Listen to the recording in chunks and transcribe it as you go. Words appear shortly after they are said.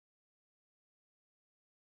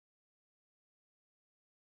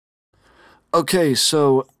Okay,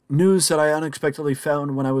 so news that I unexpectedly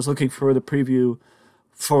found when I was looking for the preview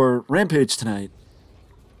for Rampage tonight.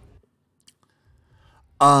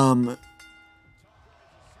 Um,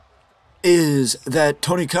 is that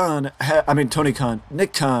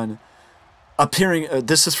Nick Khan appearing.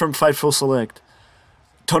 This is from Fightful Select.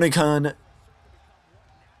 Tony Khan,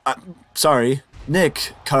 sorry,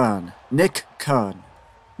 Nick,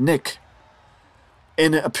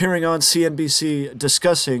 in appearing on CNBC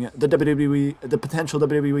discussing the WWE, the potential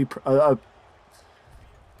WWE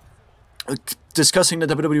discussing the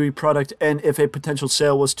WWE product and if a potential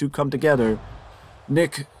sale was to come together.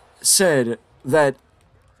 Nick said that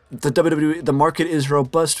the market is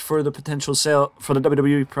robust for the potential sale for the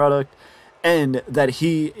WWE product, and that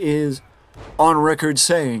he is on record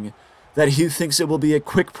saying that he thinks it will be a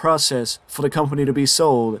quick process for the company to be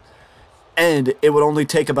sold, and it would only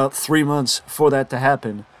take about 3 months for that to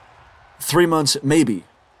happen. 3 months, maybe.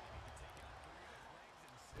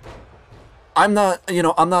 I'm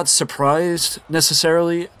not surprised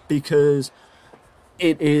necessarily, because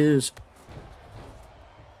it is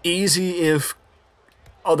easy if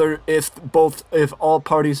all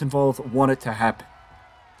parties involved want it to happen.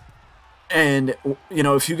 And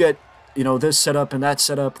if you get this set up and that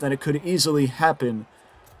set up, then it could easily happen.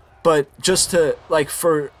 But just to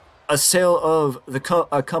for a sale of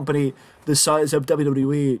a company the size of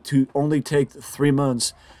WWE to only take 3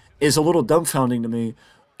 months is a little dumbfounding to me,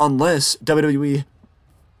 unless WWE,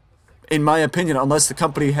 in my opinion, unless the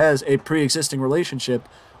company has a pre-existing relationship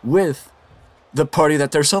with the party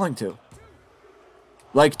that they're selling to,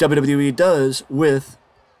 like WWE does with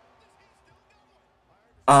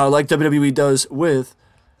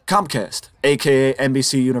Comcast, aka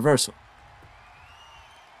NBC Universal.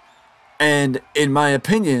 And in my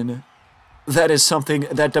opinion, that is something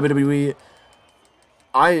that WWE,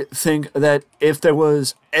 I think that if there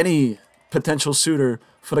was any potential suitor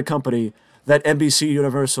for the company, that NBC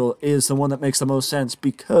Universal is the one that makes the most sense,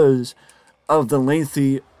 because of the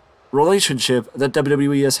lengthy relationship that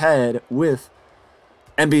WWE has had with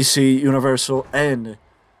NBC Universal and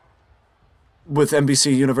with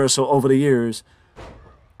NBC Universal over the years,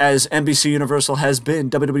 as NBC Universal has been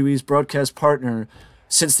WWE's broadcast partner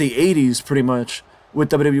since the 80s, pretty much, with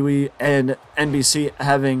WWE and NBC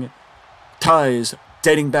having ties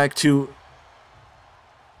dating back to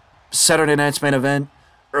Saturday Night's Main Event,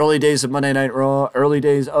 early days of Monday Night Raw, early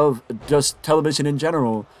days of just television in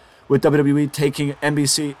general, with WWE taking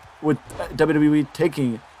NBC, with WWE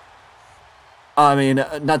taking,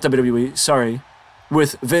 not WWE, sorry,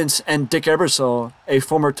 with Vince and Dick Ebersol, a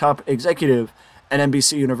former top executive, and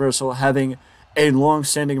NBC Universal having a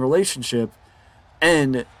long-standing relationship,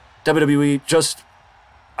 and WWE just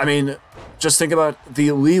think about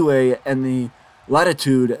the leeway and the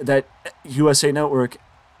latitude that USA Network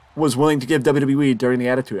was willing to give WWE during the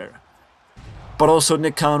Attitude Era. But also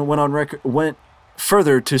Nick Khan went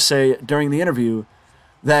further to say during the interview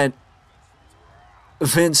that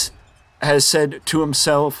Vince has said to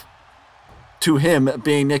himself, to him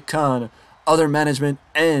being Nick Khan, other management,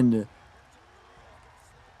 and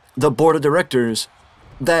the board of directors,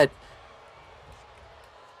 that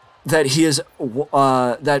he is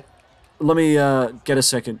that let me get a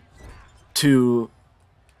second to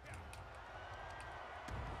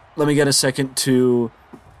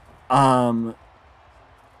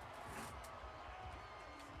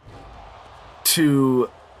to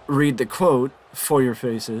read the quote for your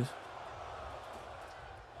faces.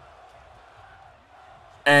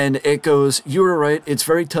 And it goes, "You were right, it's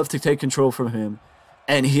very tough to take control from him,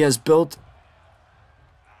 and he has built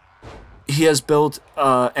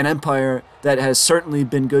an empire that has certainly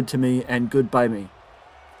been good to me and good by me."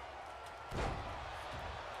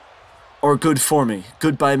 Or good for me.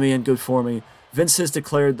 Good by me and good for me. Vince has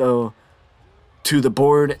declared, though, to the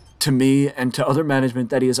board, to me, and to other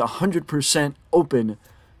management, that he is 100% open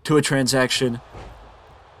to a transaction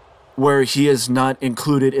where he is not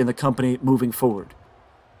included in the company moving forward.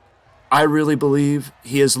 I really believe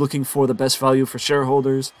he is looking for the best value for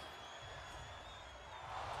shareholders.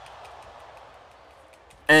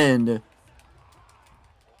 And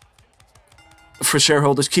for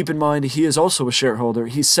shareholders, keep in mind, he is also a shareholder.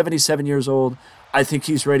 He's 77 years old. I think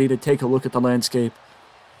he's ready to take a look at the landscape.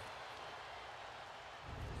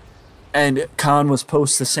 And Khan was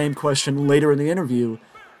posed the same question later in the interview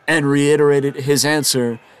and reiterated his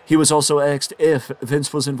answer. He was also asked if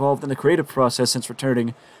Vince was involved in the creative process since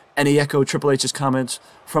returning, and he echoed Triple H's comments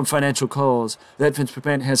from Financial Calls that Vince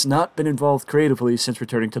McMahon has not been involved creatively since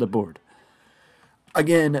returning to the board.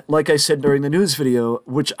 Again, like I said during the news video,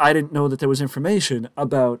 which I didn't know that there was information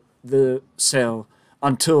about the sale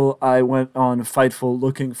until I went on Fightful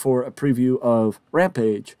looking for a preview of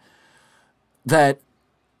Rampage, that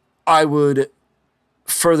I would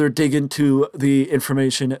further dig into the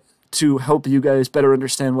information to help you guys better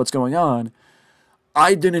understand what's going on.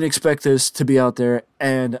 I didn't expect this to be out there,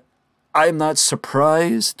 and I'm not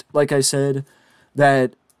surprised, like I said,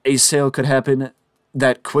 that a sale could happen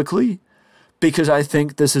that quickly, because I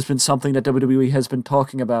think this has been something that WWE has been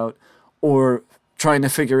talking about or trying to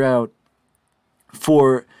figure out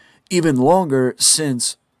for even longer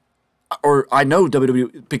since, or I know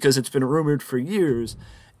WWE, because it's been rumored for years,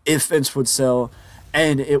 if Vince would sell,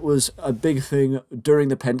 and it was a big thing during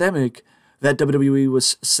the pandemic that WWE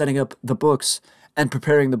was setting up the books and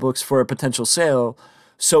preparing the books for a potential sale.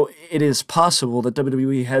 So it is possible that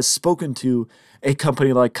WWE has spoken to a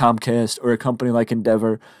company like Comcast or a company like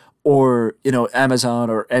Endeavor or, Amazon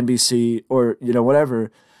or NBC or,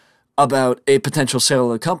 whatever, about a potential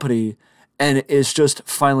sale of the company, and is just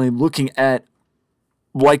finally looking at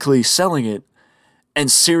likely selling it and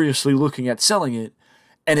seriously looking at selling it.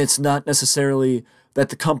 And it's not necessarily that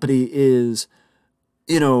the company is,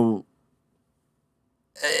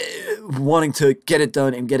 wanting to get it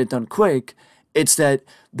done and get it done quick. It's that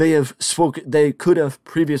they could have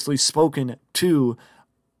previously spoken to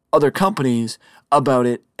other companies about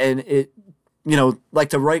it, and it, like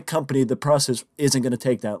the right company, the process isn't going to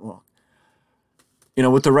take that long.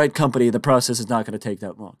 With the right company, the process is not going to take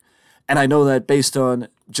that long. And I know that based on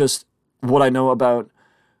just what I know about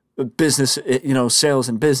business, sales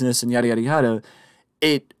and business and yada, yada, yada,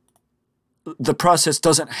 the process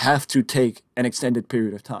doesn't have to take an extended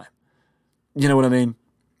period of time. You know what I mean?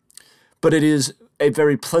 But it is a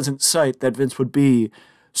very pleasant sight that Vince would be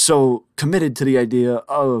so committed to the idea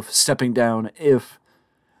of stepping down if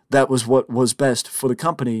that was what was best for the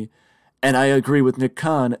company. And I agree with Nick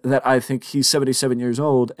Khan that I think he's 77 years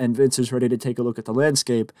old and Vince is ready to take a look at the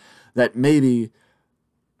landscape, that maybe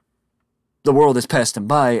the world has passed him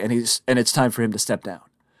by and it's time for him to step down.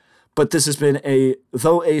 But this has been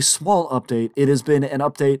though a small update, it has been an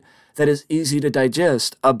update that is easy to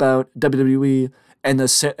digest about WWE and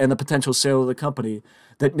the potential sale of the company,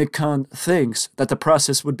 that Nick Khan thinks that the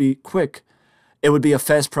process would be quick. It would be a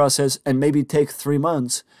fast process and maybe take 3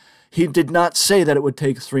 months. He did not say that it would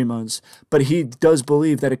take 3 months, but he does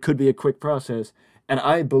believe that it could be a quick process. And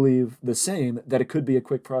I believe the same, that it could be a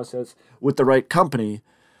quick process with the right company,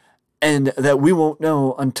 and that we won't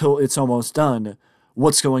know until it's almost done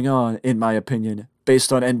what's going on, in my opinion,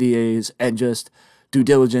 based on NDAs and just due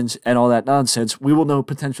diligence and all that nonsense. We will know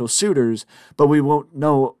potential suitors, but we won't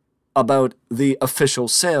know about the official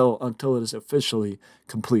sale until it is officially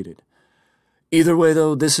completed. Either way,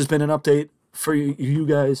 though, this has been an update for you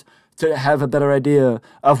guys to have a better idea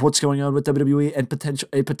of what's going on with WWE and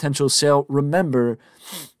a potential sale. Remember,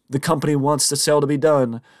 the company wants the sale to be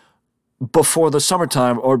done before the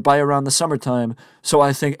summertime or by around the summertime. So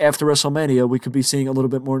I think after WrestleMania, we could be seeing a little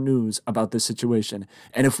bit more news about this situation.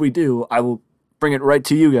 And if we do, I will bring it right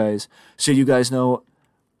to you guys, so you guys know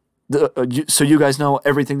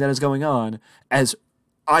everything that is going on, as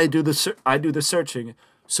I do the searching,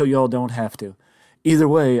 so y'all don't have to. Either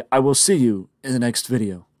way, I will see you in the next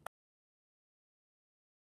video.